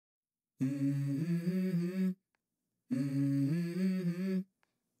Let's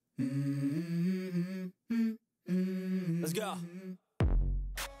go.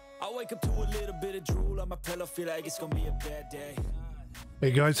 I wake up to a little bit of drool on my pillow, feel like it's gonna be a bad day. Hey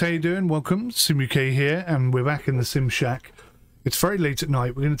guys, how you doing? Welcome, 𝐒𝐮𝐞𝐝 here, and we're back in the Sim Shack. It's very late at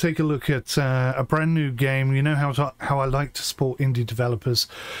night. We're going to take a look at a brand new game. You know how I like to support indie developers.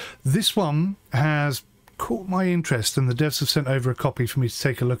 This one has caught my interest, and the devs have sent over a copy for me to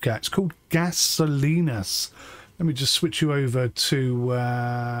take a look at. It's called GAZOLINAS. Let me just switch you over to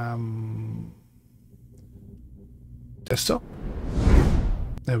desktop.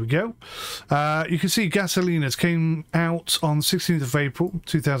 There we go. You can see GAZOLINAS came out on the 16th of April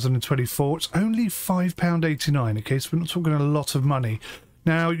 2024. It's only £5.89, okay, so we're not talking a lot of money.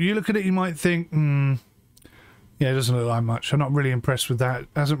 Now, you look at it, you might think, yeah, it doesn't look like much. I'm not really impressed with that. It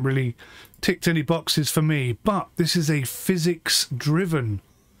hasn't really ticked any boxes for me, but this is a physics-driven,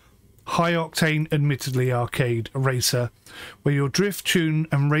 high-octane, admittedly, arcade racer, where you'll drift, tune,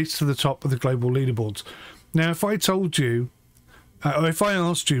 and race to the top of the global leaderboards. Now, if I told you, or if I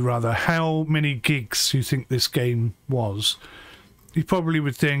asked you, rather, how many gigs you think this game was, you probably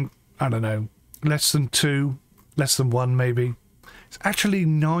would think, I don't know, less than 2, less than 1 maybe. It's actually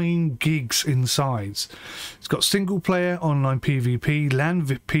 9 gigs in size. It's got single-player online PvP, LAN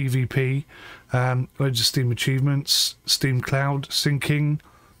PvP, loads of Steam achievements, Steam Cloud syncing,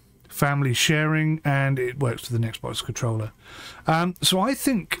 family sharing, and it works with an Xbox controller. So I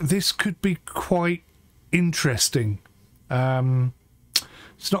think this could be quite interesting.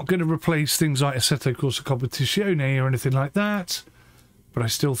 It's not going to replace things like 𝐒𝐿𝐵𝐿𝐵𝐿 or anything like that, but I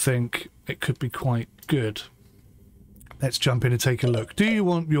still think it could be quite good. Let's jump in and take a look. Do you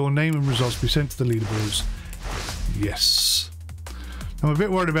want your name and results to be sent to the leaderboards? Yes. I'm a bit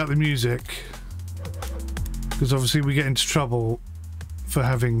worried about the music, because obviously we get into trouble for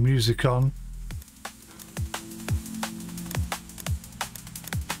having music on.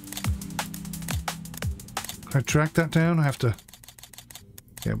 Can I drag that down? I have to...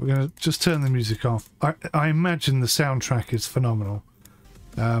 Yeah, we're going to just turn the music off. I imagine the soundtrack is phenomenal.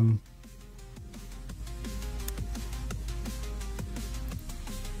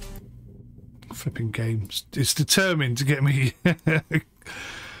 Flipping games. It's determined to get me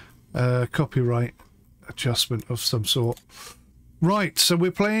copyright adjustment of some sort. Right, so we're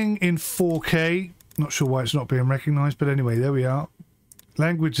playing in 4K. Not sure why it's not being recognised, but anyway, there we are.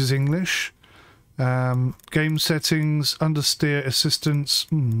 Language is English. Game settings, understeer assistance,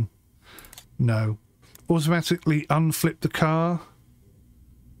 no. Automatically unflip the car.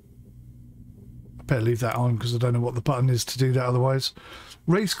 I better leave that on because I don't know what the button is to do that otherwise.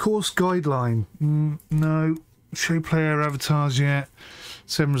 Race course guideline, no. Show player avatars yet.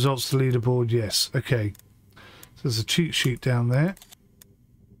 Send results to leaderboard, yes. Okay. So there's a cheat sheet down there.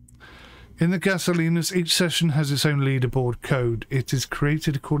 In the GAZOLINAS, each session has its own leaderboard code. It is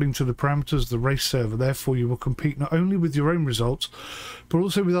created according to the parameters of the race server. Therefore, you will compete not only with your own results, but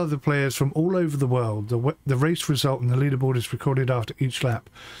also with other players from all over the world. The race result in the leaderboard is recorded after each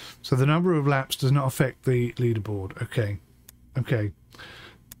lap. So the number of laps does not affect the leaderboard. Okay. Okay.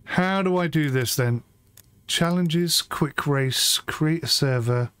 How do I do this then? Challenges, quick race, create a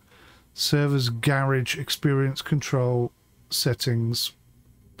server, server's garage, experience control, settings.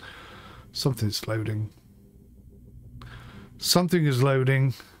 Something's loading. Something is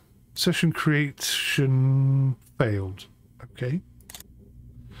loading. Session creation failed. Okay.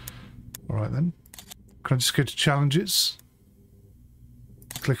 Alright then. Can I just go to challenges?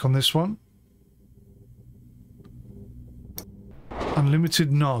 Click on this one.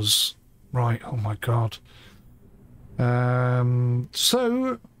 Unlimited NOS. Right, oh my god.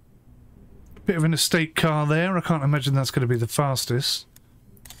 So, a bit of an estate car there. I can't imagine that's going to be the fastest.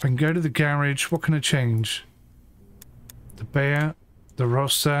 If I can go to the garage, what can I change? The Bear, the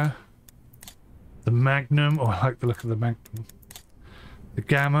Rossa, the Magnum. Oh, I like the look of the Magnum. The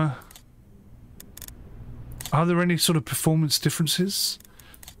Gamma. Are there any sort of performance differences?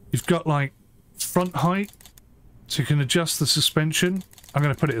 You've got like front height, so you can adjust the suspension. I'm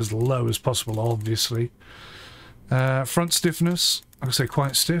going to put it as low as possible, obviously. Front stiffness, I can say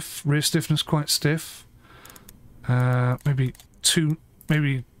quite stiff. Rear stiffness, quite stiff. Maybe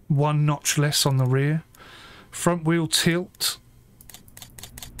 1 notch less on the rear. Front wheel tilt.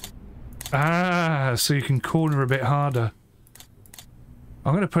 Ah, so you can corner a bit harder.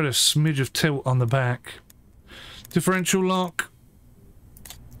 I'm going to put a smidge of tilt on the back. Differential lock.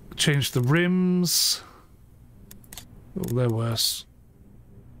 Change the rims. Oh, they're worse.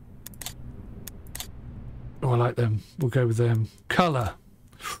 Oh, I like them. We'll go with them. Colour.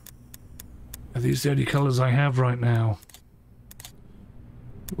 Are these the only colours I have right now?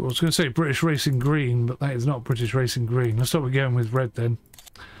 I was going to say British Racing Green, but that is not British Racing Green. Let's start with going with red then.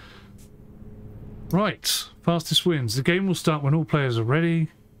 Right, fastest wins. The game will start when all players are ready.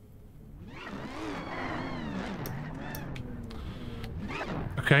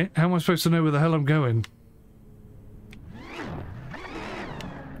 Okay, how am I supposed to know where the hell I'm going?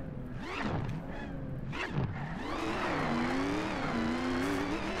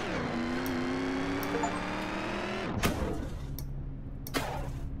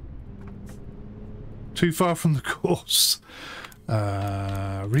 Too far from the course.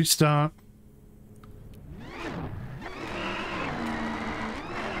 Restart.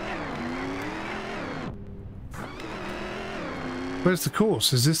 Where's the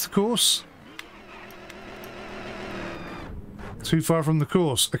course? Is this the course? Too far from the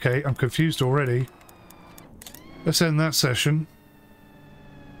course. Okay, I'm confused already. Let's end that session.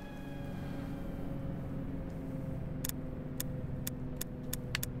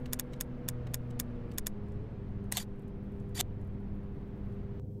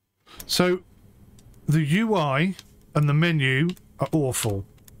 So, the UI and the menu are awful.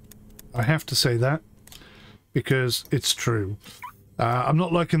 I have to say that, because it's true. I'm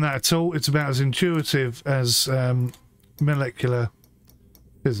not liking that at all. It's about as intuitive as molecular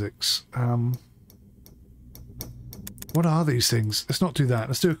physics. What are these things? Let's not do that.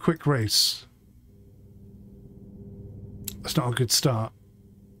 Let's do a quick race. That's not a good start.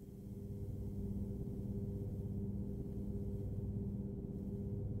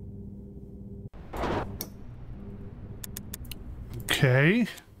 Okay.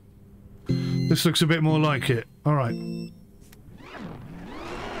 This looks a bit more like it. All right.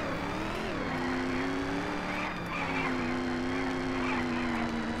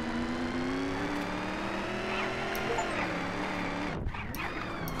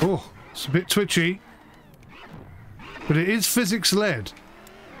 Oh, it's a bit twitchy. But it is physics-led.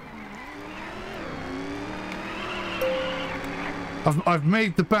 I've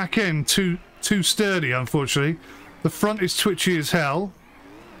made the back end too sturdy, unfortunately. The front is twitchy as hell,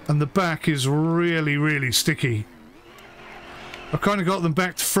 and the back is really, really sticky. I've kind of got them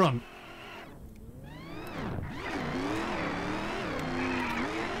back to front.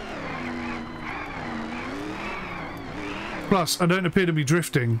 Plus, I don't appear to be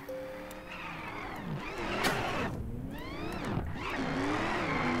drifting.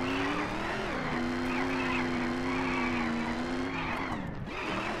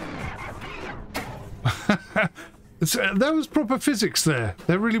 That was proper physics there.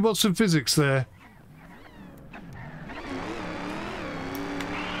 There really was some physics there.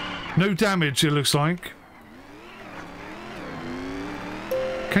 No damage, it looks like.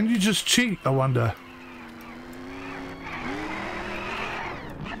 Can you just cheat, I wonder?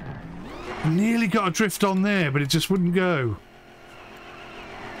 I nearly got a drift on there, but it just wouldn't go.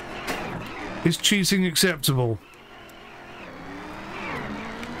 Is cheating acceptable?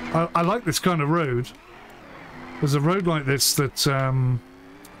 I like this kind of road. There's a road like this that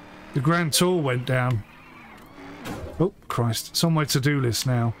the Grand Tour went down. Oh, Christ. It's on my to-do list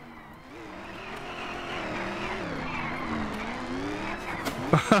now.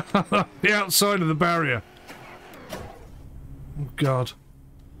 The outside of the barrier. Oh, God.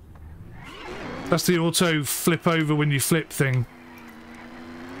 That's the auto flip over when you flip thing.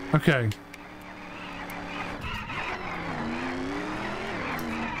 Okay.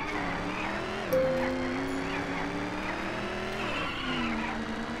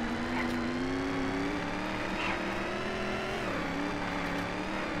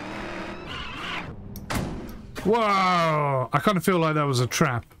 Wow! I kind of feel like that was a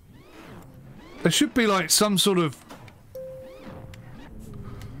trap. There should be like some sort of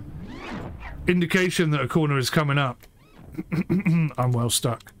indication that a corner is coming up. I'm well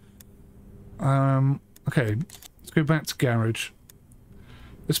stuck. Okay, let's go back to garage.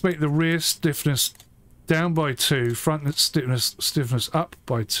 Let's make the rear stiffness down by 2, front stiffness up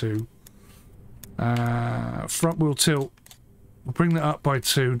by 2. Front wheel tilt, we'll bring that up by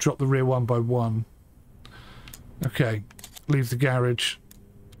 2, drop the rear one by 1. Okay, leave the garage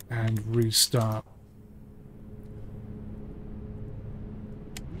and restart.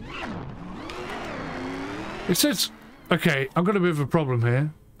 It says, okay, I've got a bit of a problem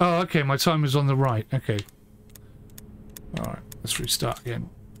here. Oh, okay, my time is on the right. Okay. Alright, let's restart again.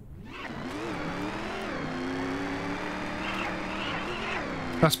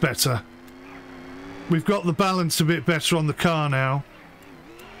 That's better. We've got the balance a bit better on the car now.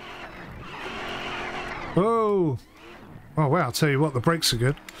 Oh! Oh wow, I'll tell you what, the brakes are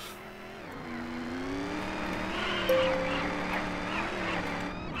good.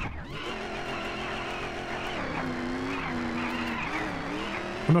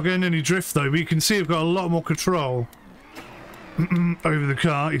 I'm not getting any drift though, but you can see I've got a lot more control over the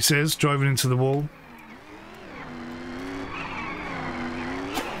car, he says, driving into the wall.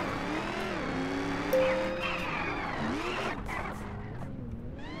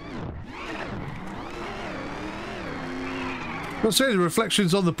 I'll say the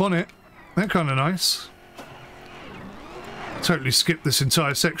reflections on the bonnet, they're kind of nice. Totally skipped this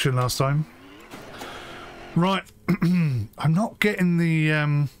entire section last time. Right, I'm not getting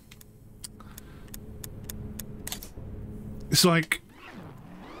the, it's like,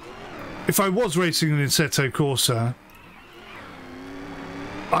 if I was racing an 𝐼𝐶𝐸 Corsa,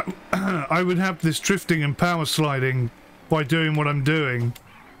 I would have this drifting and power sliding by doing what I'm doing.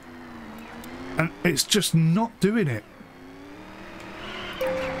 And it's just not doing it.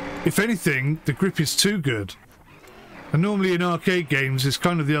 If anything, the grip is too good. And normally in arcade games, it's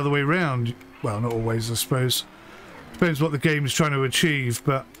kind of the other way around. Well, not always, I suppose. Depends what the game is trying to achieve,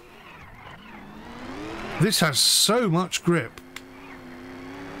 but this has so much grip.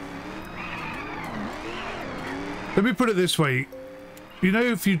 Let me put it this way. You know,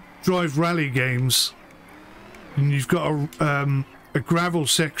 if you drive rally games and you've got a gravel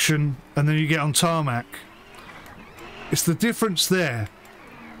section and then you get on tarmac, it's the difference there.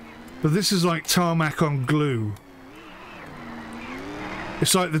 But this is like tarmac on glue.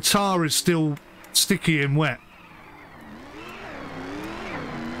 It's like the tar is still sticky and wet.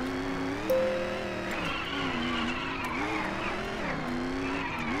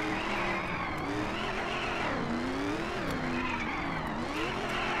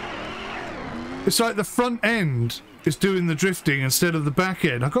 It's like the front end is doing the drifting instead of the back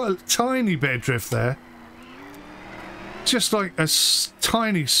end. I've got a tiny bit of drift there. Just like a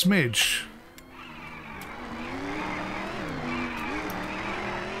tiny smidge.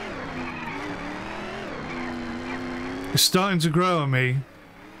 It's starting to grow on me.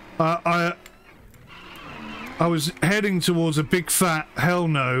 I was heading towards a big fat hell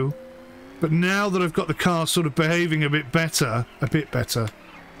no, but now that I've got the car sort of behaving a bit better,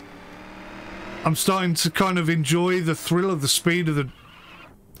 I'm starting to kind of enjoy the thrill of the speed of the...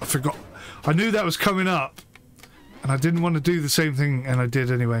 I forgot. I knew that was coming up, and I didn't want to do the same thing, and I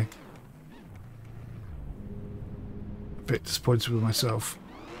did anyway. A bit disappointed with myself.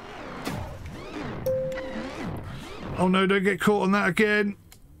 Oh no, don't get caught on that again.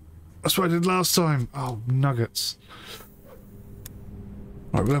 That's what I did last time. Oh, nuggets.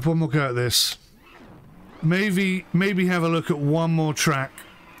 Right, we'll have one more go at this. Maybe have a look at one more track.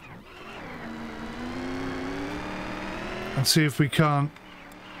 And see if we can't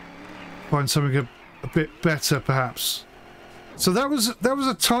find something a bit better, perhaps. So that was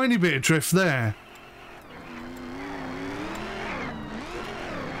a tiny bit of drift there.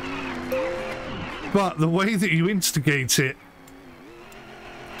 But the way that you instigate it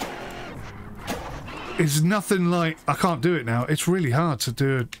is nothing like... I can't do it now. It's really hard to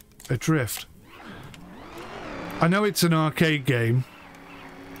do a drift. I know it's an arcade game.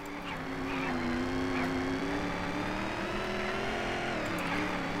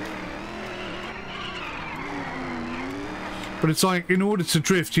 But it's like, in order to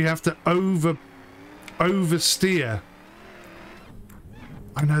drift, you have to oversteer.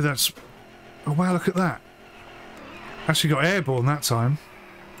 I know that's... Oh wow, look at that. Actually got airborne that time.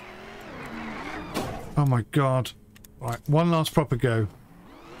 Oh my god. Right, one last proper go.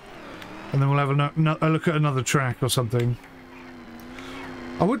 And then we'll have a look at another track or something.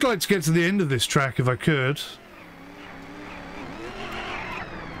 I would like to get to the end of this track if I could.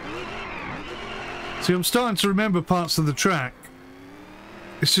 See, I'm starting to remember parts of the track.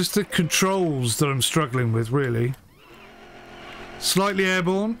 It's just the controls that I'm struggling with, really. Slightly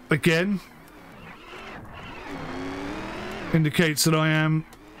airborne, again. Indicates that I am,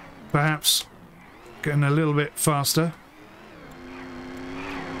 perhaps, getting a little bit faster.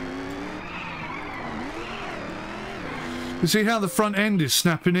 You see how the front end is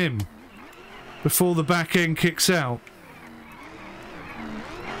snapping in before the back end kicks out?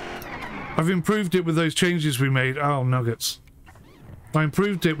 I've improved it with those changes we made. Oh, nuggets. I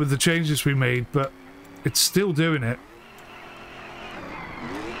improved it with the changes we made, but it's still doing it.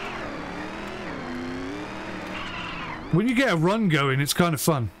 When you get a run going, it's kind of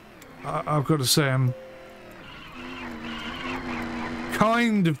fun. I've got to say, I'm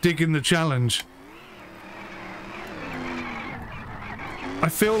kind of digging the challenge. I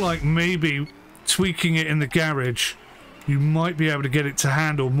feel like maybe tweaking it in the garage, you might be able to get it to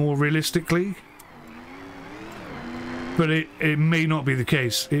handle more realistically. But it may not be the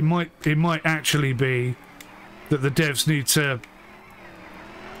case. It might actually be that the devs need to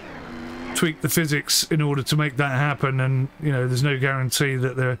tweak the physics in order to make that happen, and you know, there's no guarantee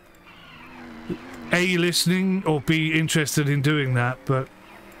that they're A, listening, or B, interested in doing that. But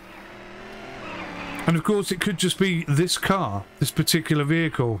and of course it could just be this car, this particular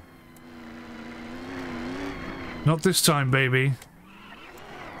vehicle. Not this time, baby.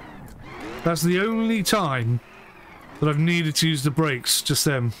 That's the only time that I've needed to use the brakes, just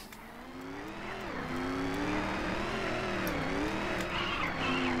them.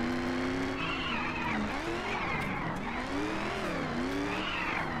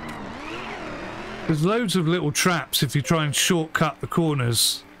 There's loads of little traps if you try and shortcut the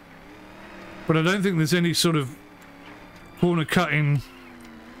corners, but I don't think there's any sort of corner cutting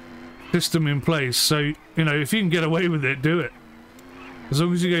system in place, so you know, if you can get away with it, do it. As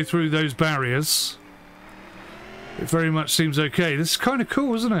long as you go through those barriers, it very much seems okay. This is kind of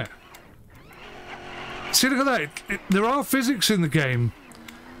cool, isn't it? See, look at that. There are physics in the game.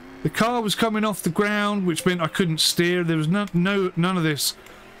 The car was coming off the ground, which meant I couldn't steer. There was none of this.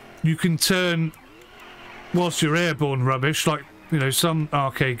 You can turn whilst you're airborne rubbish, like, you know, some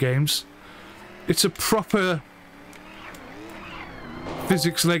arcade games. It's a proper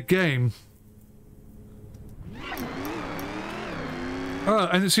physics-led game. Oh,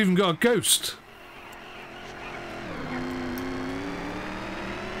 and it's even got a ghost.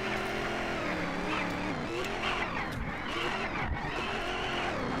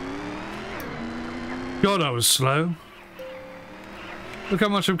 God, I was slow. Look how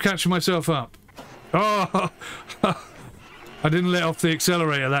much I'm catching myself up. Oh! I didn't let off the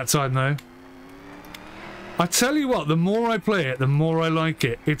accelerator that time, though. I tell you what, the more I play it, the more I like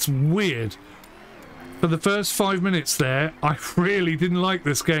it. It's weird. For the first 5 minutes there, I really didn't like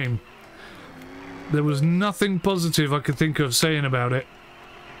this game. There was nothing positive I could think of saying about it.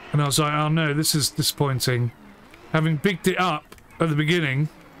 And I was like, oh no, this is disappointing. Having bigged it up at the beginning...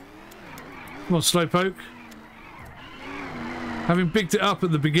 Come on, Slowpoke. Having bigged it up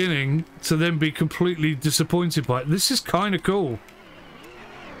at the beginning to then be completely disappointed by it. This is kind of cool.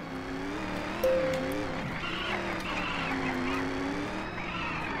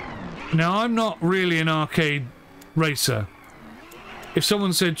 Now, I'm not really an arcade racer. If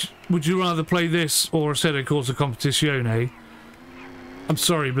someone said, would you rather play this or 𝐒𝐶𝐶 𝐶𝐞𝐵𝐵𝐵𝐵, I'm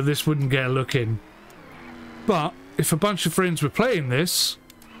sorry, but this wouldn't get a look in. But if a bunch of friends were playing this,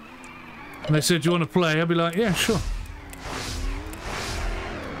 and they said, do you want to play? I'd be like, yeah, sure.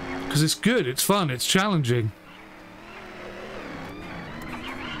 Because it's good, it's fun, it's challenging.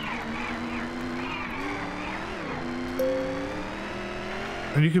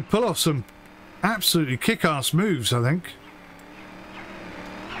 And you could pull off some absolutely kick-ass moves, I think.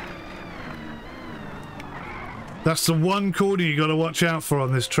 That's the one corner you got to watch out for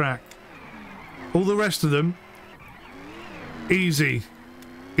on this track. All the rest of them, easy.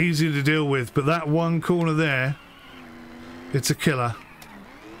 Easy to deal with, but that one corner there, it's a killer.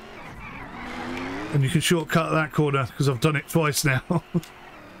 And you can shortcut that corner, because I've done it twice now.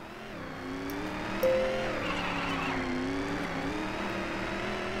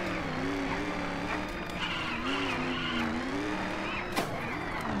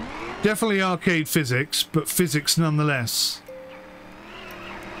 Definitely arcade physics, but physics nonetheless.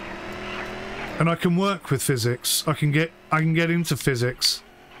 And I can work with physics. I can get into physics.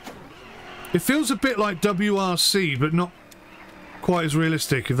 It feels a bit like WRC, but not quite as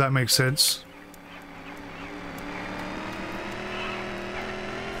realistic, if that makes sense.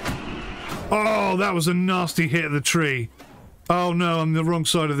 Oh, that was a nasty hit of the tree. Oh no, I'm the wrong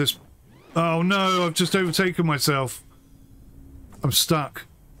side of this. Oh no, I've just overtaken myself. I'm stuck.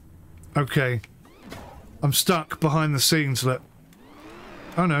 Okay. I'm stuck behind the scenes. Look.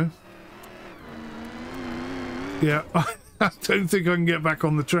 Oh no. Yeah, I don't think I can get back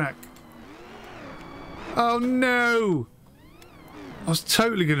on the track. Oh no! I was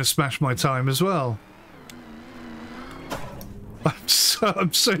totally going to smash my time as well.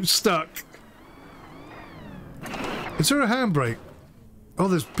 I'm so stuck. Is there a handbrake? Oh,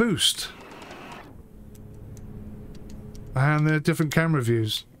 there's boost. And there are different camera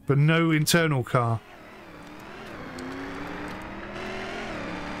views, but no internal car.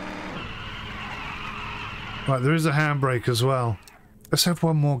 Right, there is a handbrake as well. Let's have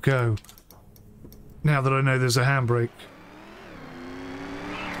one more go. Now that I know there's a handbrake.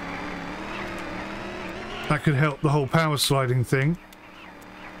 That could help the whole power sliding thing.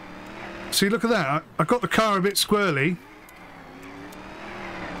 See, look at that. I got the car a bit squirrely.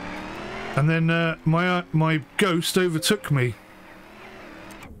 And then my ghost overtook me.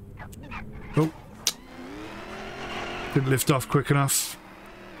 Oh. Didn't lift off quick enough.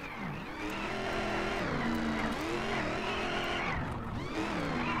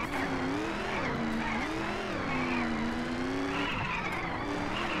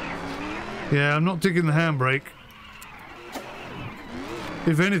 Yeah, I'm not digging the handbrake.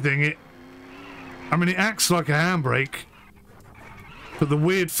 If anything, it acts like a handbrake, but the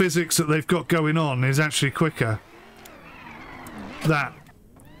weird physics that they've got going on is actually quicker. That.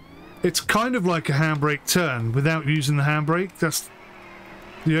 It's kind of like a handbrake turn without using the handbrake. That's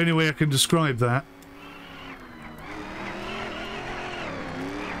the only way I can describe that.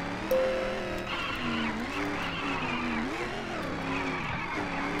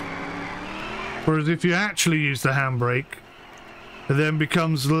 Whereas if you actually use the handbrake, it then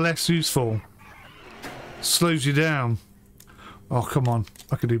becomes less useful. Slows you down. Oh, come on.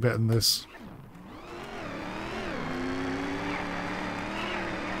 I could do better than this.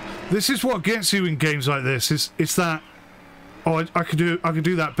 This is what gets you in games like this. It's that... Oh, I could do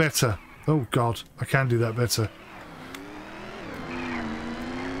that better. Oh, God. I can do that better.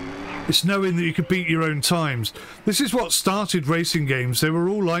 It's knowing that you could beat your own times. This is what started racing games. They were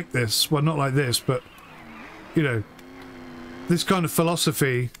all like this. Well, not like this, but, you know, this kind of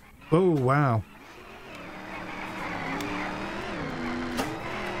philosophy. Oh, wow.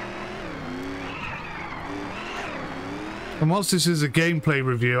 And whilst this is a gameplay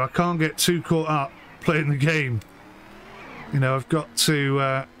review, I can't get too caught up playing the game. You know, I've got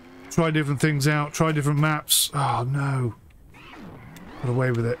to try different things out, try different maps. Oh, no. Got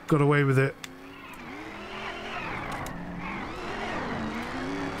away with it. Got away with it.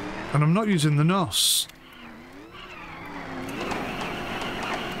 And I'm not using the NOS.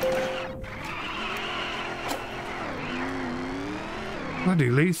 Bloody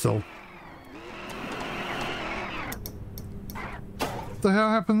lethal. What the hell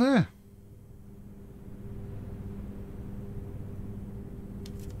happened there?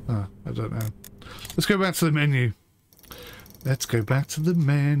 Oh, I don't know. Let's go back to the menu. Let's go back to the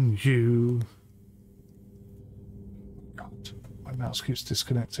menu. God, my mouse keeps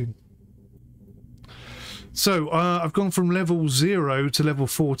disconnecting. So, I've gone from level 0 to level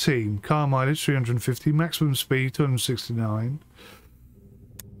 14. Car mileage, 350. Maximum speed, 269.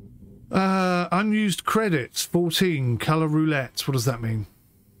 Unused credits, 14. Colour roulette. What does that mean?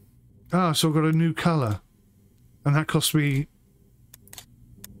 Ah, so I've got a new colour. And that cost me...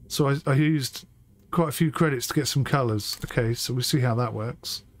 So I used quite a few credits to get some colours. Okay, so we'll see how that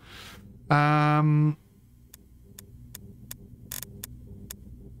works.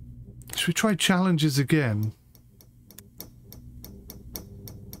 Should we try challenges again?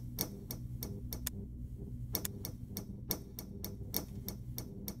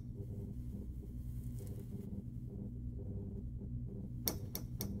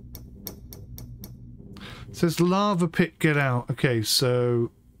 It says lava pit, get out. Okay,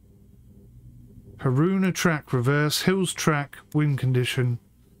 so Haruna track, reverse, hills track, wind condition,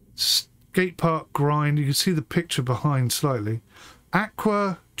 skate park grind. You can see the picture behind slightly.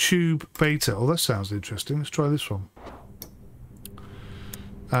 Aqua tube beta. Oh, that sounds interesting. Let's try this one.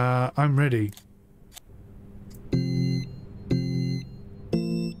 I'm ready.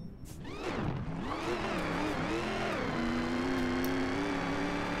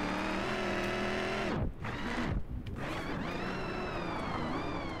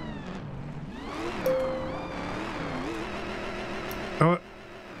 Oh,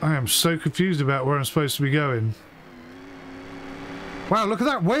 I am so confused about where I'm supposed to be going. Wow, look at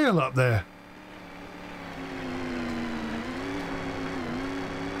that whale up there.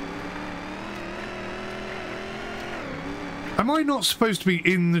 Am I not supposed to be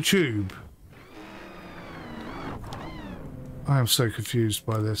in the tube? I am so confused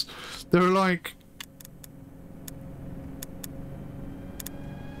by this. There are like...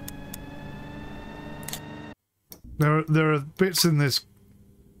 There are bits in this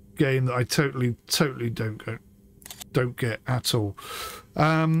game that I totally don't get at all.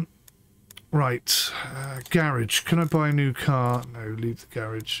 Right, garage. Can I buy a new car? No, leave the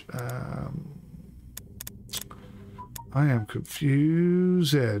garage. I am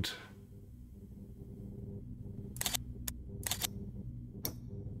confused.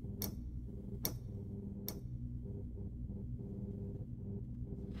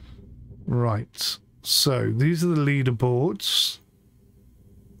 Right, so these are the leaderboards.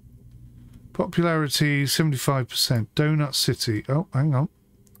 Popularity 75%. Donut City. Oh, hang on.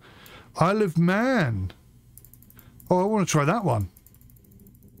 Isle of Man. Oh, I want to try that one.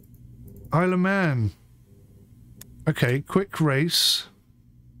 Isle of Man. Okay, quick race.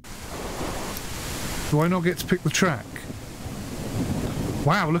 Do I not get to pick the track?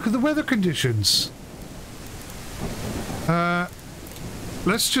 Wow, look at the weather conditions.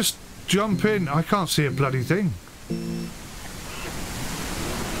 Let's just jump in. I can't see a bloody thing.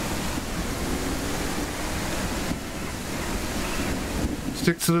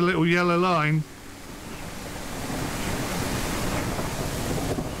 Stick to the little yellow line.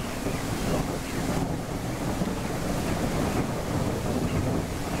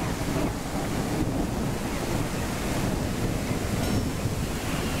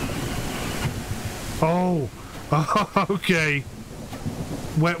 Oh, okay.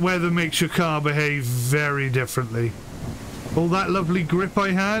 Weather makes your car behave very differently. All that lovely grip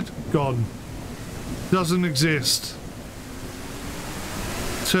I had, gone. Doesn't exist.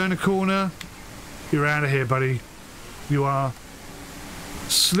 Turn a corner, you're out of here, buddy. You are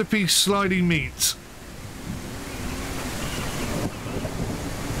slippy, sliding meat.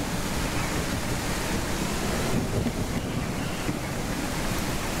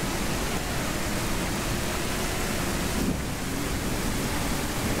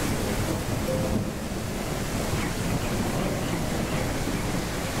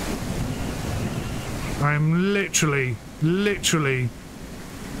 I'm literally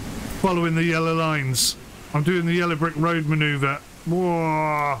following the yellow lines. I'm doing the yellow brick road maneuver.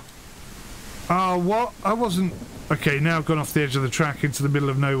 Whoa. Oh, what? I wasn't... Okay, now I've gone off the edge of the track into the middle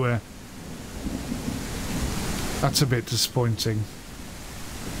of nowhere. That's a bit disappointing.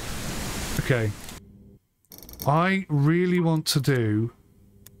 Okay. I really want to do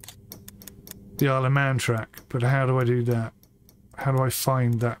the Isle of Man track, but how do I do that? How do I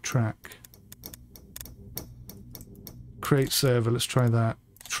find that track? Create server, let's try that.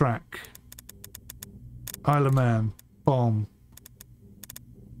 Track. Isle of Man. Bomb.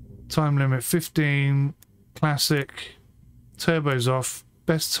 Time limit 15. Classic. Turbos off.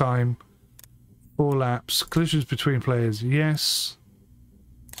 Best time. 4 laps. Collisions between players. Yes.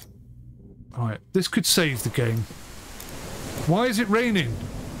 Alright, this could save the game. Why is it raining?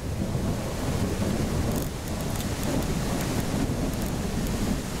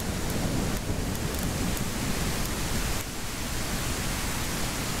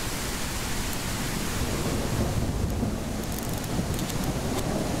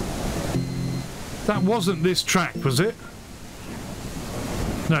 That wasn't this track, was it?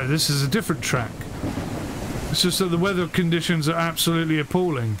 No, this is a different track. It's just that the weather conditions are absolutely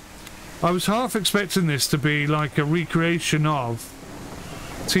appalling. I was half expecting this to be like a recreation of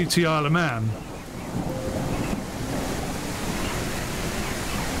TT Isle of Man.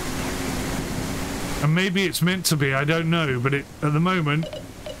 And maybe it's meant to be, I don't know, but at the moment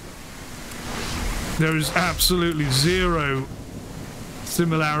there is absolutely zero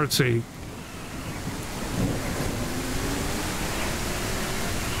similarity.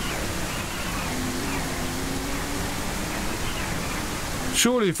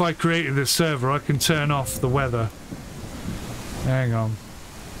 Surely if I created this server I can turn off the weather. Hang on.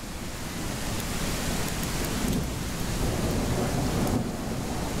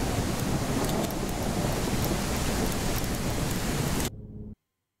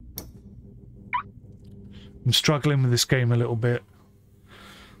 I'm struggling with this game a little bit.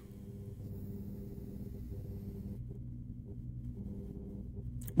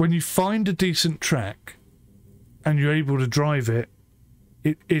 When you find a decent track and you're able to drive it,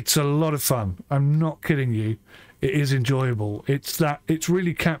 it's a lot of fun. I'm not kidding you. It is enjoyable. It's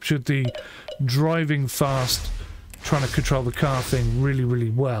really captured the driving fast, trying to control the car thing really, really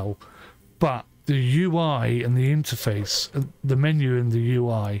well. But the UI and the interface, the menu and the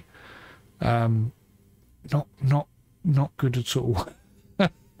UI, not good at all.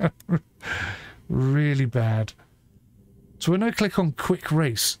 Really bad. So when I click on quick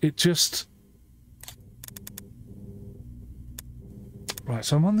race, it just... Right,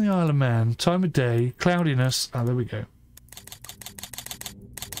 so I'm on the Isle of Man, time of day, cloudiness. Ah, there we go.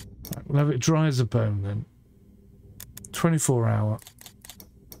 Right, we'll have it dry as a bone then. 24 hour.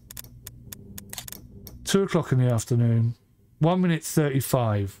 2 o'clock in the afternoon. 1 minute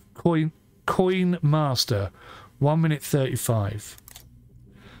 35. Coin master. 1 minute 35.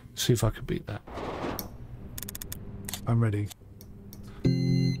 See if I can beat that. I'm ready.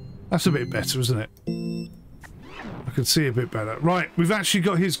 That's a bit better, isn't it? I can see a bit better. Right, we've actually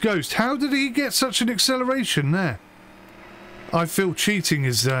got his ghost. How did he get such an acceleration there? I feel cheating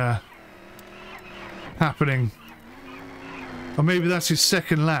is happening. Or maybe that's his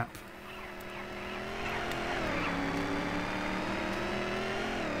second lap.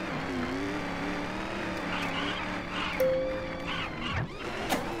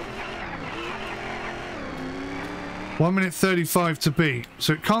 One minute 35 to beat.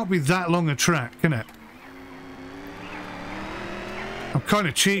 So it can't be that long a track, can it? I'm kind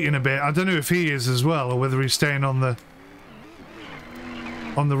of cheating a bit. I don't know if he is as well, or whether he's staying on the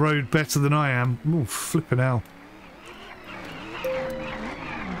road better than I am. Ooh, flipping hell.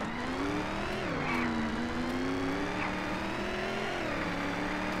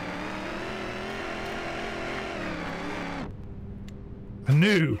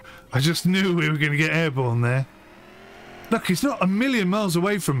 I just knew we were going to get airborne there. Look, he's not a million miles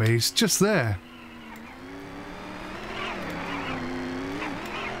away from me. He's just there.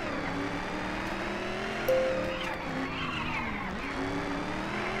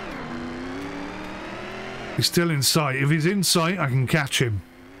 He's still in sight. If he's in sight, I can catch him.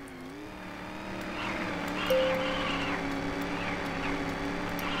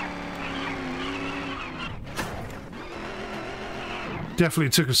 Definitely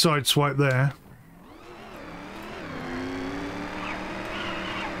took a side swipe there.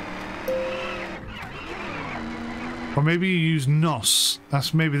 Or maybe he used NOS.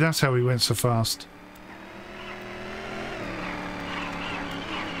 Maybe that's how he went so fast.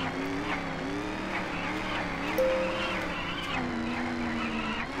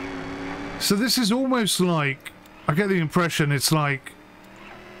 So this is almost like, I get the impression it's like,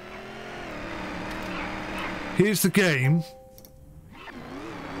 here's the game.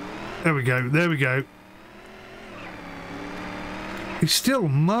 There we go, there we go. He's still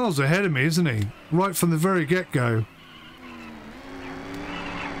miles ahead of me, isn't he? Right from the very get-go.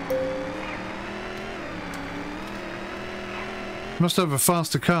 Must have a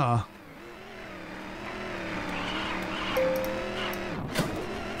faster car.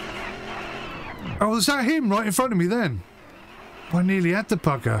 Oh, was that him right in front of me then? I nearly had the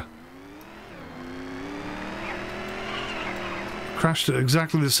bugger. Crashed at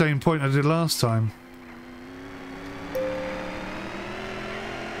exactly the same point I did last time.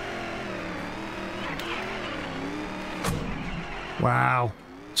 Wow.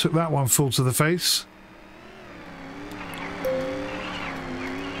 Took that one full to the face.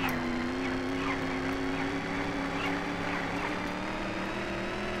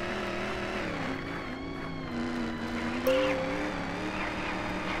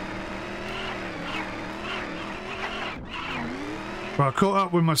 Well, I caught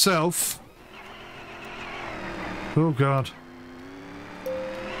up with myself. Oh, God.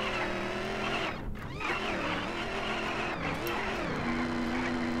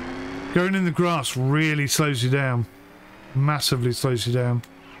 Going in the grass really slows you down. Massively slows you down.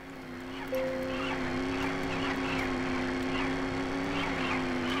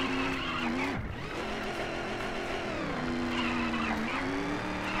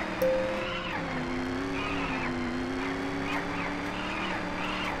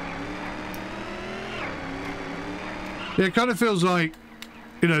 Yeah, it kind of feels like,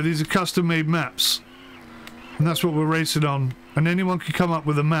 you know, these are custom-made maps. And that's what we're racing on. And anyone can come up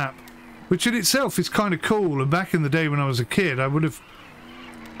with a map. Which in itself is kind of cool. And back in the day when I was a kid, I would have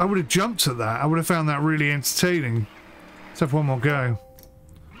jumped at that. I would have found that really entertaining. Let's have one more go.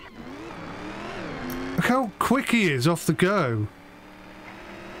 Look how quick he is off the go.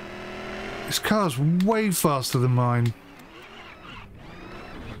 This car's way faster than mine.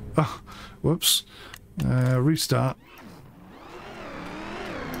 Oh, whoops. Restart.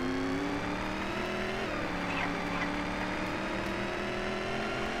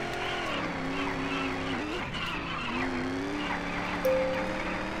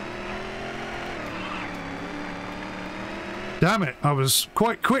 Damn it, I was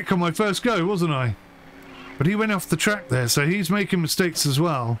quite quick on my first go, wasn't I? But he went off the track there, so he's making mistakes as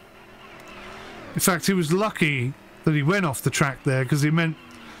well. In fact, he was lucky that he went off the track there, because it meant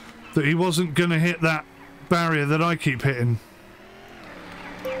that he wasn't going to hit that barrier that I keep hitting.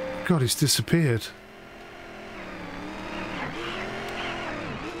 God, he's disappeared.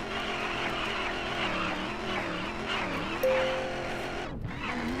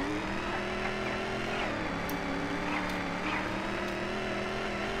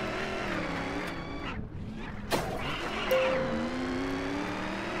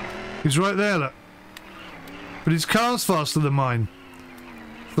 He's right there, look. But his car's faster than mine.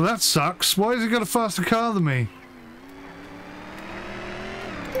 So that sucks. Why has he got a faster car than me?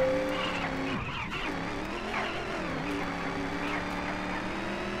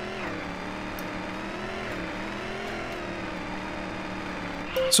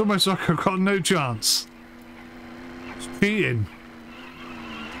 It's almost like I've got no chance. It's cheating.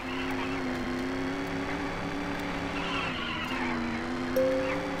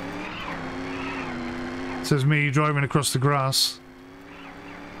 Says me driving across the grass.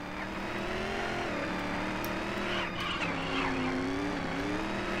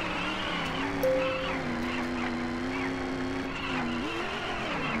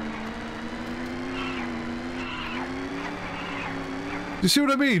 You see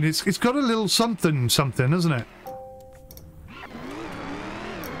what I mean? It's got a little something, hasn't it?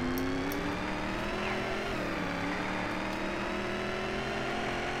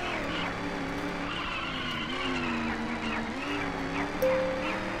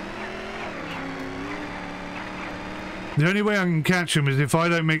 The only way I can catch him is if I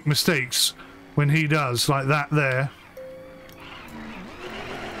don't make mistakes when he does, like that there.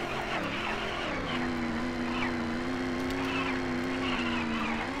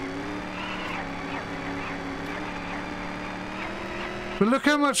 But look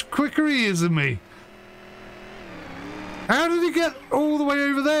how much quicker he is than me. How did he get all the way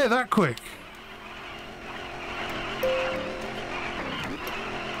over there that quick?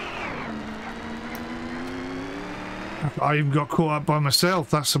 I even got caught up by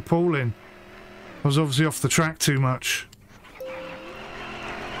myself. That's appalling. I was obviously off the track too much.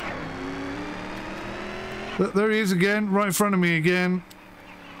 But there he is again, right in front of me again.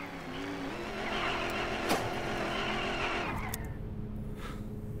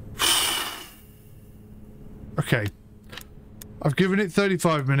 Okay. I've given it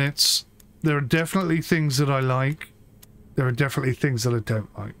 35 minutes. There are definitely things that I like. There are definitely things that I don't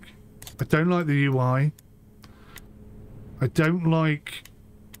like. I don't like the UI. I don't like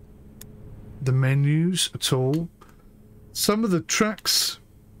the menus at all. Some of the tracks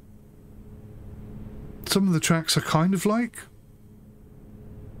I kind of like.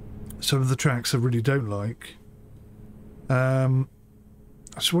 Some of the tracks I really don't like. I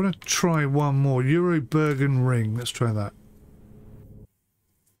just want to try one more. Eurobergen Ring. Let's try that.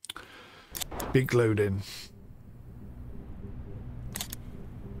 Big load in.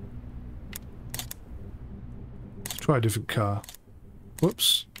 Let's try a different car.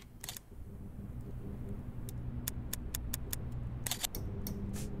 Whoops.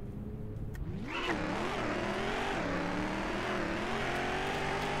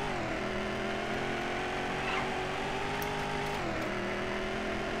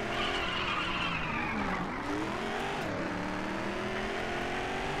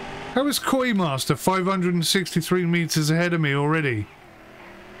 How is Koi Master 563 meters ahead of me already?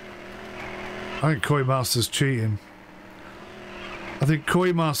 I think Koi Master's cheating. I think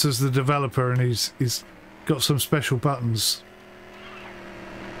Koi Master's the developer and he's got some special buttons.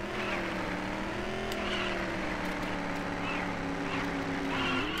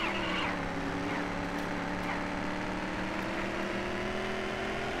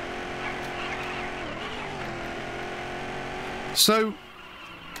 So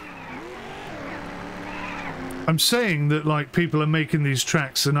I'm saying that, like, people are making these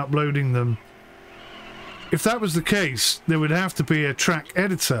tracks and uploading them. If that was the case, there would have to be a track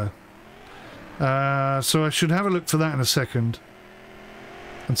editor. So I should have a look for that in a second.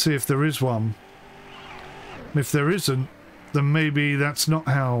 And see if there is one. And if there isn't, then maybe that's not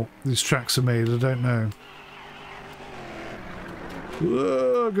how these tracks are made. I don't know.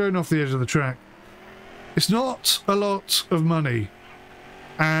 Whoa, going off the edge of the track. It's not a lot of money.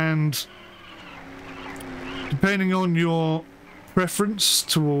 And depending on your preference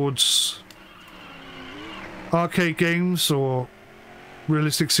towards arcade games or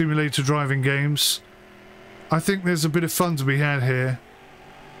realistic simulator driving games, I think there's a bit of fun to be had here.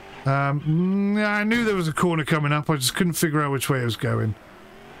 I knew there was a corner coming up, I just couldn't figure out which way it was going.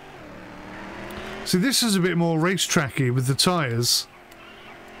 See, this is a bit more racetracky with the tyres.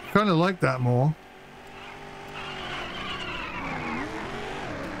 Kind of like that more.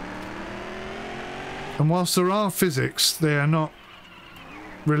 And whilst there are physics, they are not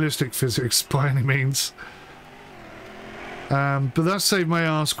realistic physics by any means. But that saved my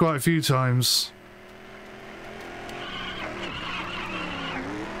ass quite a few times.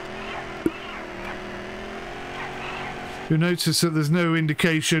 You'll notice that there's no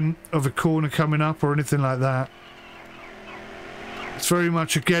indication of a corner coming up or anything like that. It's very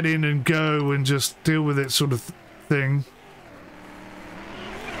much a get in and go and just deal with it sort of thing.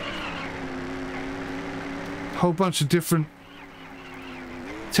 Whole bunch of different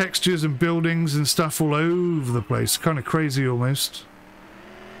textures and buildings and stuff all over the place. Kind of crazy almost.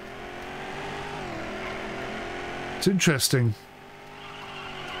 It's interesting.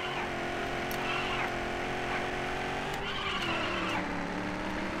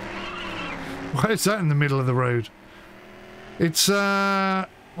 Why is that in the middle of the road? It's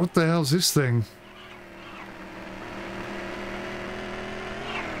what the hell's this thing?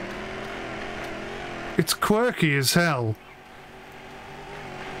 It's quirky as hell.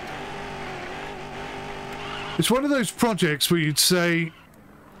 It's one of those projects where you'd say,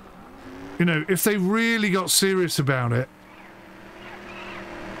 you know, if they really got serious about it,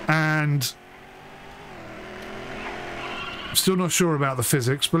 and I'm still not sure about the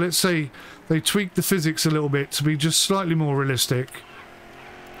physics, but let's say they tweaked the physics a little bit to be just slightly more realistic,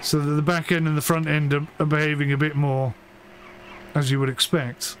 so that the back end and the front end are behaving a bit more as you would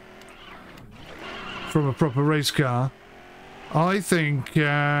expect from a proper race car. I think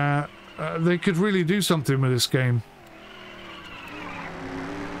they could really do something with this game.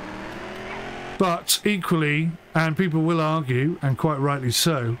 But equally, and people will argue, and quite rightly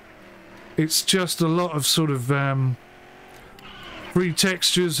so, it's just a lot of sort of free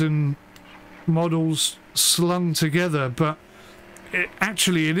textures and models slung together, but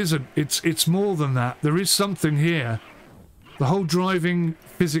actually it isn't. It's more than that. There is something here. The whole driving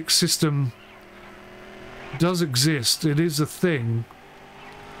physics system does exist. It is a thing.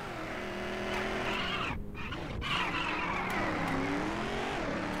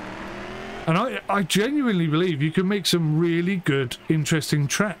 And I genuinely believe you can make some really good, interesting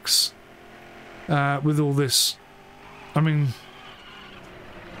tracks with all this. I mean,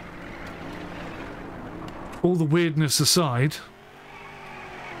 all the weirdness aside.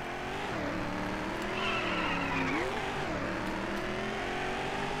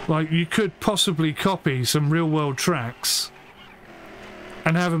 Like, you could possibly copy some real-world tracks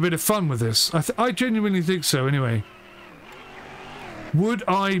and have a bit of fun with this. I genuinely think so, anyway. Would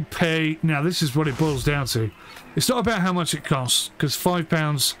I pay... Now, this is what it boils down to. It's not about how much it costs, because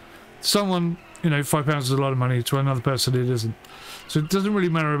 £5... Someone, you know, £5 is a lot of money. To another person, it isn't. So it doesn't really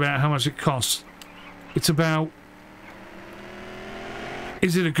matter about how much it costs. It's about...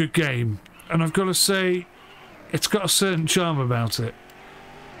 Is it a good game? And I've got to say, it's got a certain charm about it.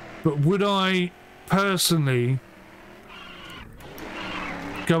 But would I personally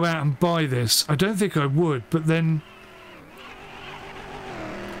go out and buy this? I don't think I would, but then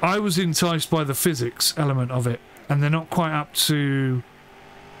I was enticed by the physics element of it, and they're not quite up to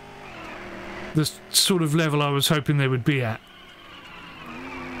the sort of level I was hoping they would be at.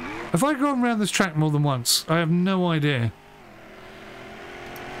 Have I gone around this track more than once? I have no idea.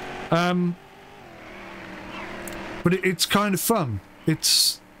 But it's kind of fun.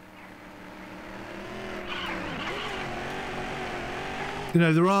 It's... You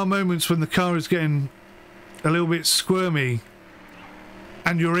know, there are moments when the car is getting a little bit squirmy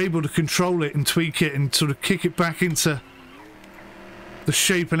and you're able to control it and tweak it and sort of kick it back into the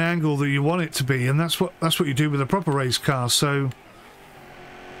shape and angle that you want it to be, and that's what you do with a proper race car. So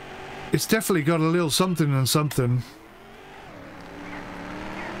it's definitely got a little something and something.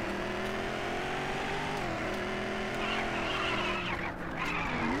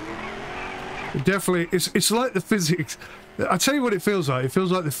 It definitely, it's like the physics. I tell you what it feels like. It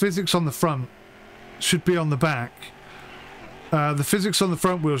feels like the physics on the front should be on the back. The physics on the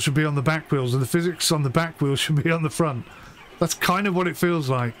front wheels should be on the back wheels, and the physics on the back wheels should be on the front. That's kind of what it feels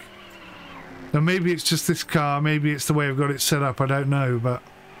like. Now maybe it's just this car, maybe it's the way I've got it set up, I don't know, but...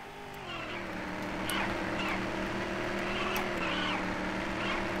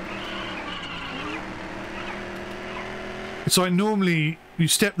 It's like normally you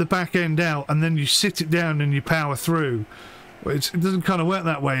step the back end out and then you sit it down and you power through. It doesn't kind of work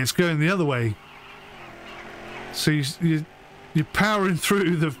that way, it's going the other way. So you're powering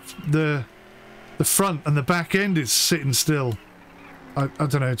through the front and the back end is sitting still. I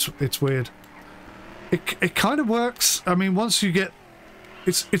don't know, it's weird. It kind of works. I mean, once you get...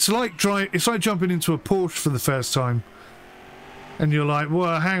 It's like jumping into a Porsche for the first time. And you're like,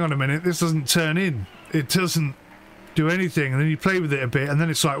 well, hang on a minute, this doesn't turn in. It doesn't do anything, and then you play with it a bit, and then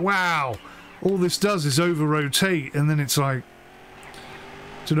it's like, wow, all this does is over rotate, and then it's like,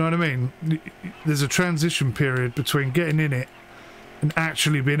 do you know what I mean? There's a transition period between getting in it and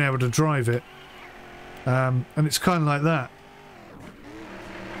actually being able to drive it, and it's kind of like that.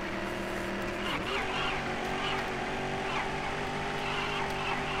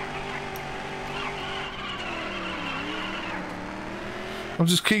 I'm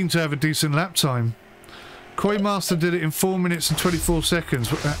just keen to have a decent lap time. Coinmaster did it in 4 minutes and 24 seconds.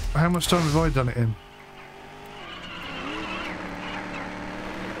 How much time have I done it in?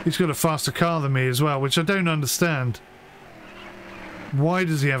 He's got a faster car than me as well, which I don't understand. Why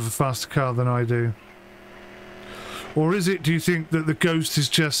does he have a faster car than I do? Or is it, do you think that the Ghost is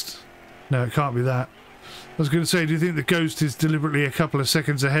just... No, it can't be that. I was going to say, do you think the Ghost is deliberately a couple of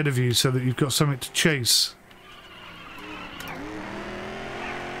seconds ahead of you so that you've got something to chase?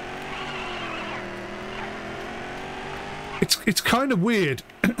 It's kind of weird.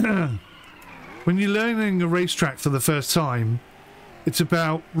 When you're learning a racetrack for the first time, it's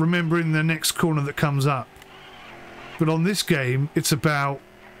about remembering the next corner that comes up. But on this game, it's about,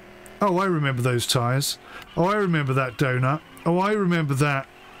 oh, I remember those tyres. Oh, I remember that donut. Oh, I remember that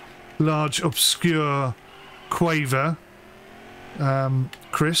large, obscure quaver,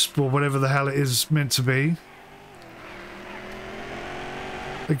 crisp, or whatever the hell it is meant to be.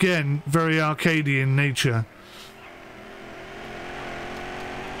 Again, very arcadey in nature.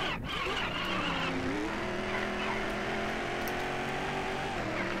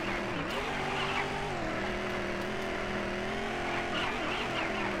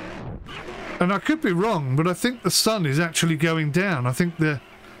 And I could be wrong, but I think the sun is actually going down. I think it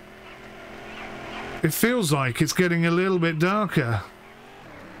feels like it's getting a little bit darker.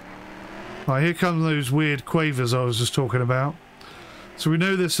 Right, here come those weird quavers I was just talking about. So we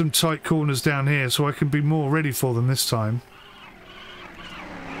know there's some tight corners down here, so I can be more ready for them this time.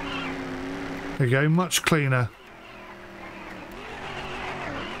 There you go, much cleaner.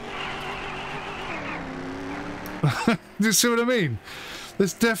 Do you see what I mean?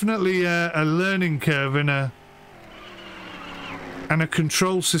 There's definitely a learning curve and a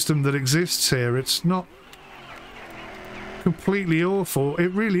control system that exists here. It's not completely awful. It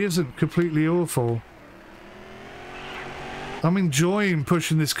really isn't completely awful. I'm enjoying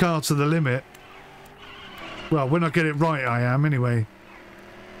pushing this car to the limit. Well, when I get it right, I am anyway.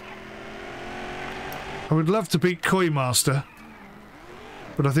 I would love to beat Koimaster,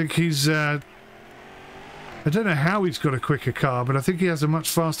 but I think he's I don't know how he's got a quicker car, but I think he has a much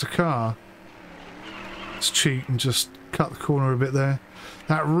faster car. Let's cheat and just cut the corner a bit there.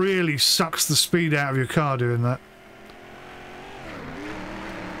 That really sucks the speed out of your car doing that.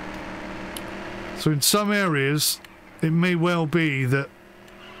 So in some areas, it may well be that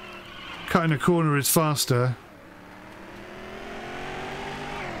cutting a corner is faster.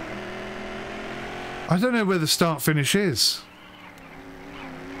 I don't know where the start-finish is.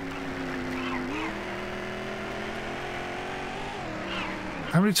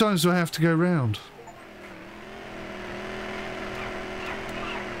 How many times do I have to go round?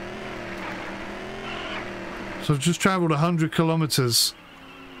 So I've just travelled 100 kilometres.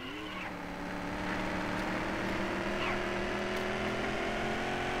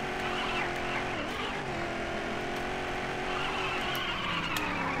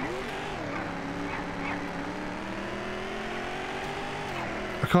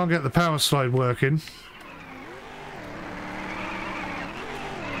 I can't get the power slide working.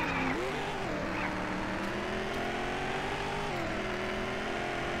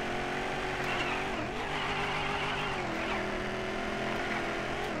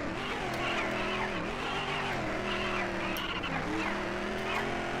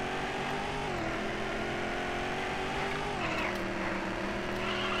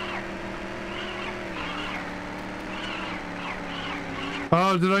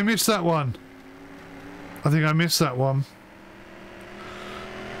 Oh, did I miss that one? I think I missed that one.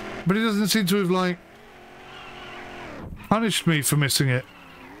 But it doesn't seem to have, like, punished me for missing it.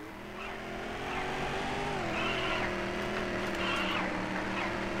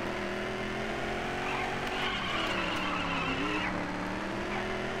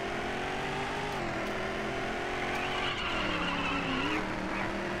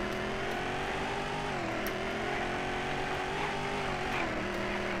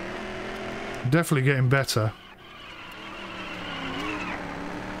 Definitely getting better.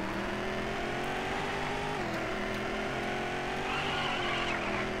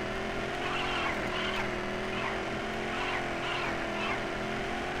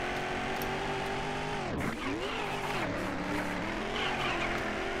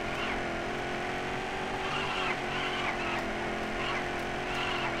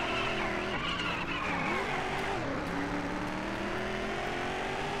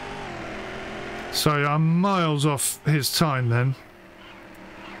 So I'm miles off his time then.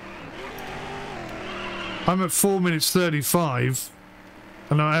 I'm at 4 minutes 35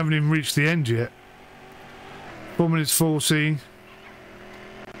 and I haven't even reached the end yet. 4 minutes 40.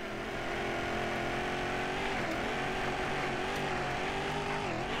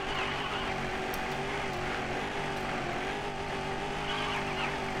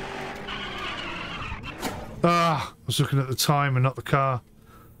 Ah, I was looking at the time and not the car.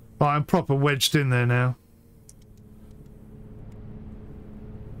 Oh, I'm proper wedged in there now.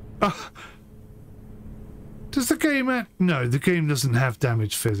 Does the game have... No, the game doesn't have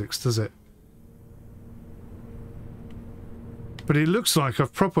damage physics, does it? But it looks like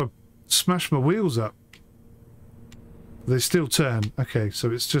I've proper smashed my wheels up. They still turn. Okay,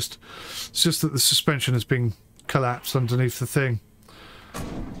 so it's just that the suspension has been collapsed underneath the thing.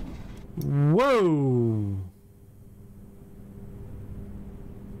 Whoa!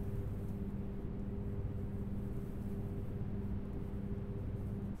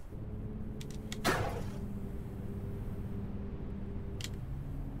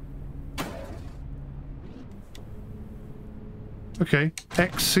 Okay,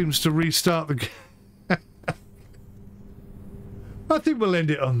 X seems to restart the game. I think we'll end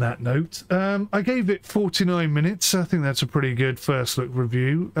it on that note. I gave it 49 minutes. I think that's a pretty good first look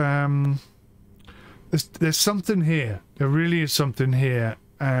review. There's something here. There really is something here.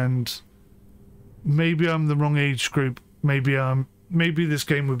 And maybe I'm the wrong age group. Maybe I'm maybe this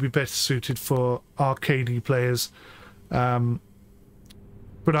game would be better suited for arcadey players.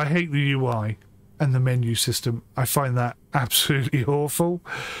 But I hate the UI and the menu system. I find that absolutely awful.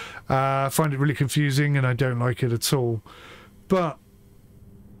 I find it really confusing and I don't like it at all. But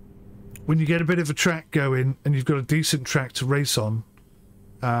when you get a bit of a track going and you've got a decent track to race on,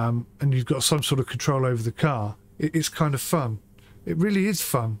 and you've got some sort of control over the car, it's kind of fun. It really is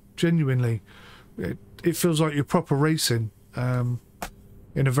fun, genuinely. It feels like you're proper racing, in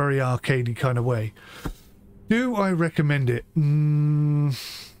a very arcadey kind of way. Do I recommend it?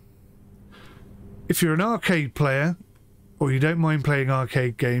 If you're an arcade player, or you don't mind playing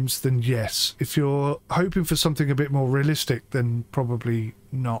arcade games, then yes. If you're hoping for something a bit more realistic, then probably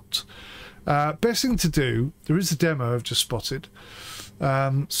not. Best thing to do, there is a demo I've just spotted.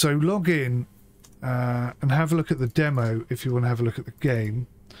 So log in and have a look at the demo if you want to have a look at the game.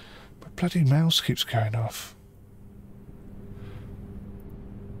 My bloody mouse keeps going off.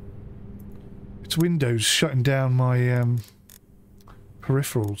 It's Windows shutting down my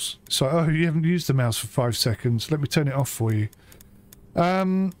peripherals. So, oh, you haven't used the mouse for 5 seconds. Let me turn it off for you. How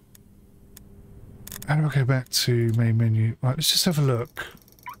do I go back to main menu? Right, let's just have a look.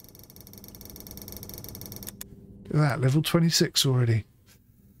 Look at that, level 26 already.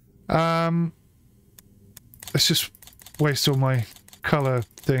 Let's just waste all my colour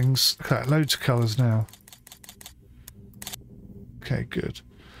things. Look at that, loads of colours now. Okay, good.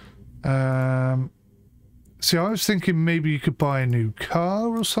 See, I was thinking maybe you could buy a new car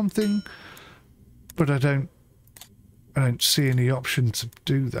or something, but I don't see any option to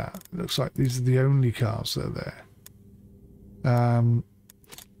do that. It looks like these are the only cars that are there.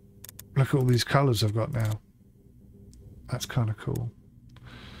 Look at all these colours I've got now. That's kind of cool.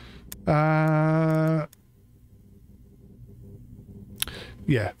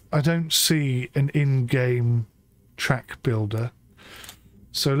 Yeah, I don't see an in-game track builder.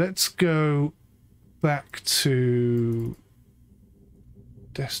 So let's go back to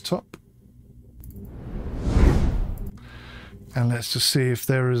desktop. And let's just see if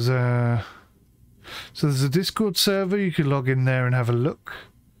there is a... So there's a Discord server. You can log in there and have a look.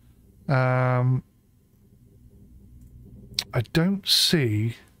 I don't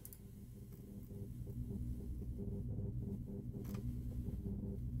see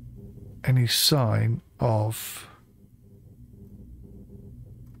any sign of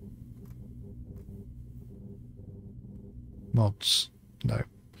mods. No.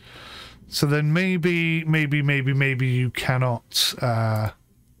 So then maybe you cannot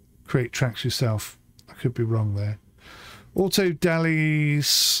create tracks yourself. I could be wrong there.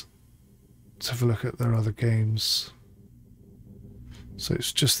 𝐒𝐻𝐿𝐼's. Let's have a look at their other games. So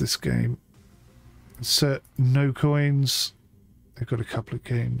it's just this game. Insert no coins. They've got a couple of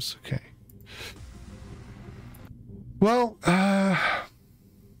games. Okay. Well,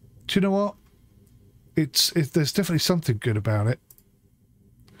 do you know what? There's definitely something good about it.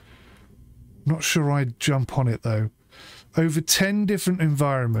 Not sure I'd jump on it though. Over 10 different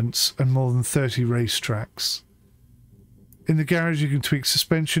environments and more than 30 racetracks. In the garage you can tweak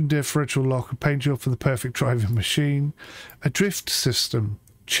suspension, differential lock and paint job for the perfect driving machine. A drift system.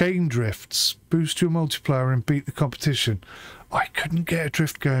 Chain drifts. Boost your multiplier and beat the competition. I couldn't get a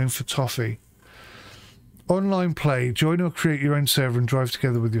drift going for Toffee. Online play. Join or create your own server and drive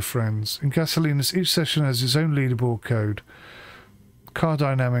together with your friends. In GAZOLINAS, each session has its own leaderboard code. Car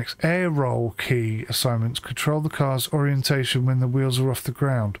dynamics. Air roll key assignments. Control the car's orientation when the wheels are off the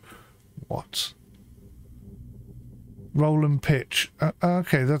ground. What? Roll and pitch.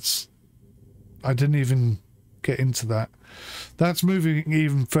 Okay, that's... I didn't even get into that. That's moving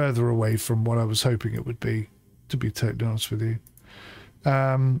even further away from what I was hoping it would be, to be totally honest with you.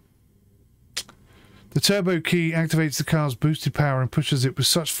 The turbo key activates the car's boosted power and pushes it with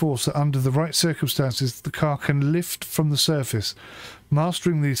such force that under the right circumstances the car can lift from the surface.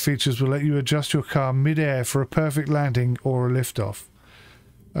 Mastering these features will let you adjust your car mid-air for a perfect landing or a lift-off.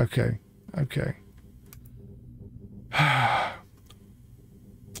 Okay, okay.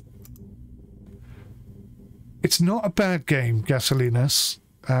 It's not a bad game, GAZOLINAS,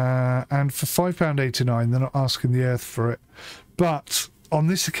 and for £5.89 they're not asking the earth for it. But on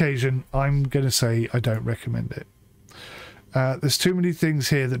this occasion, I'm going to say I don't recommend it. There's too many things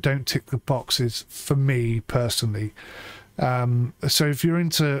here that don't tick the boxes for me personally. So if you're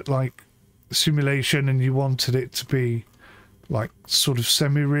into like simulation and you wanted it to be like sort of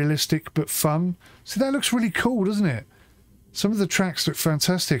semi-realistic but fun, see, that looks really cool, doesn't it? Some of the tracks look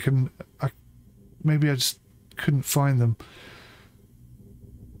fantastic, and maybe I just couldn't find them.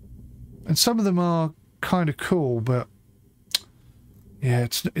 And some of them are kind of cool, but yeah,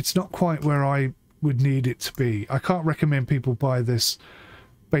 it's not quite where I would need it to be. I can't recommend people buy this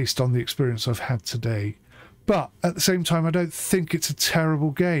based on the experience I've had today. But at the same time, I don't think it's a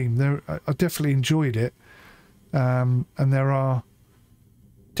terrible game. I definitely enjoyed it. And there are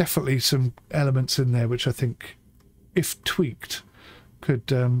definitely some elements in there which I think, if tweaked, could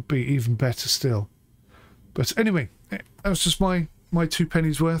be even better still. But anyway, that was just my 2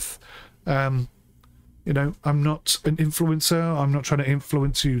 pennies worth. You know, I'm not an influencer. I'm not trying to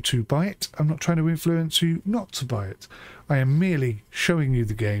influence you to buy it. I'm not trying to influence you not to buy it. I am merely showing you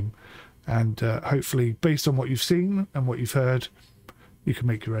the game, and hopefully, based on what you've seen and what you've heard, you can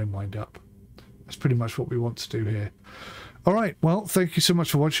make your own mind up. That's pretty much what we want to do here. All right, well, thank you so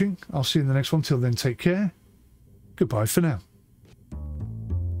much for watching. I'll see you in the next one. Till then, take care. Goodbye for now.